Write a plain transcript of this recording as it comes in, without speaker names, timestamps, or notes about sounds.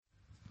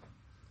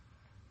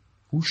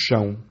O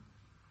Chão.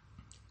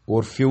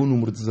 Orpheu,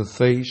 número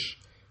 16,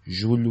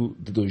 julho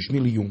de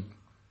 2001.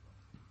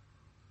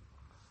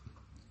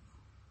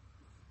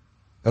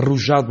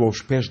 Arrojado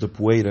aos pés da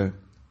poeira,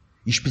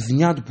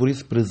 espezinhado por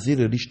esse prazer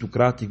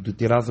aristocrático de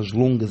ter asas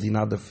longas e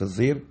nada a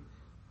fazer,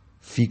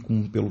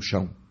 fico-me pelo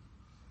chão.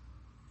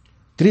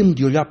 Tremo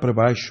de olhar para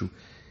baixo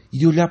e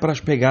de olhar para as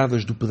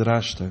pegadas do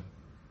pedrasta,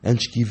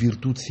 antes que a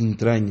virtude se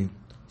entranhe.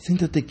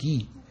 Senta-te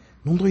aqui,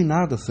 não dói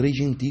nada, serei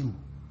gentil.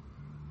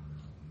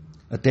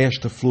 Até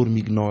esta flor me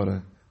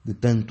ignora, de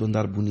tanto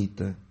andar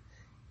bonita.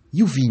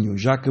 E o vinho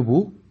já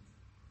acabou?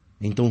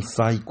 Então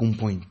sai e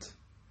compõe-te.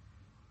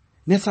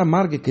 Nessa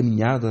amarga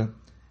caminhada,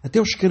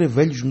 até os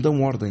caravelhos me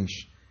dão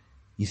ordens.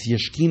 E se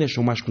as esquinas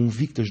são mais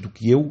convictas do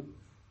que eu,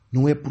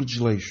 não é por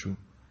desleixo,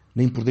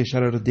 nem por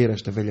deixar arder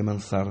esta velha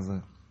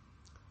mansarda.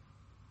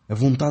 A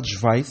vontade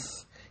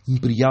esvai-se,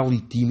 imperial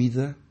e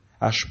tímida,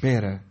 à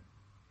espera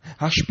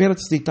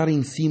de se deitar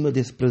em cima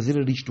desse prazer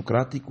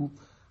aristocrático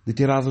de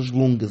ter asas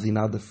longas e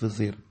nada a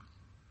fazer.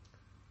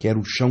 Quero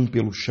o chão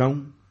pelo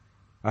chão,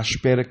 à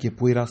espera que a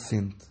poeira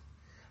assente,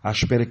 à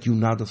espera que o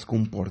nada se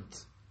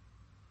comporte.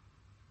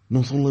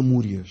 Não são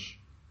lamúrias,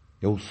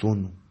 é o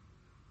sono.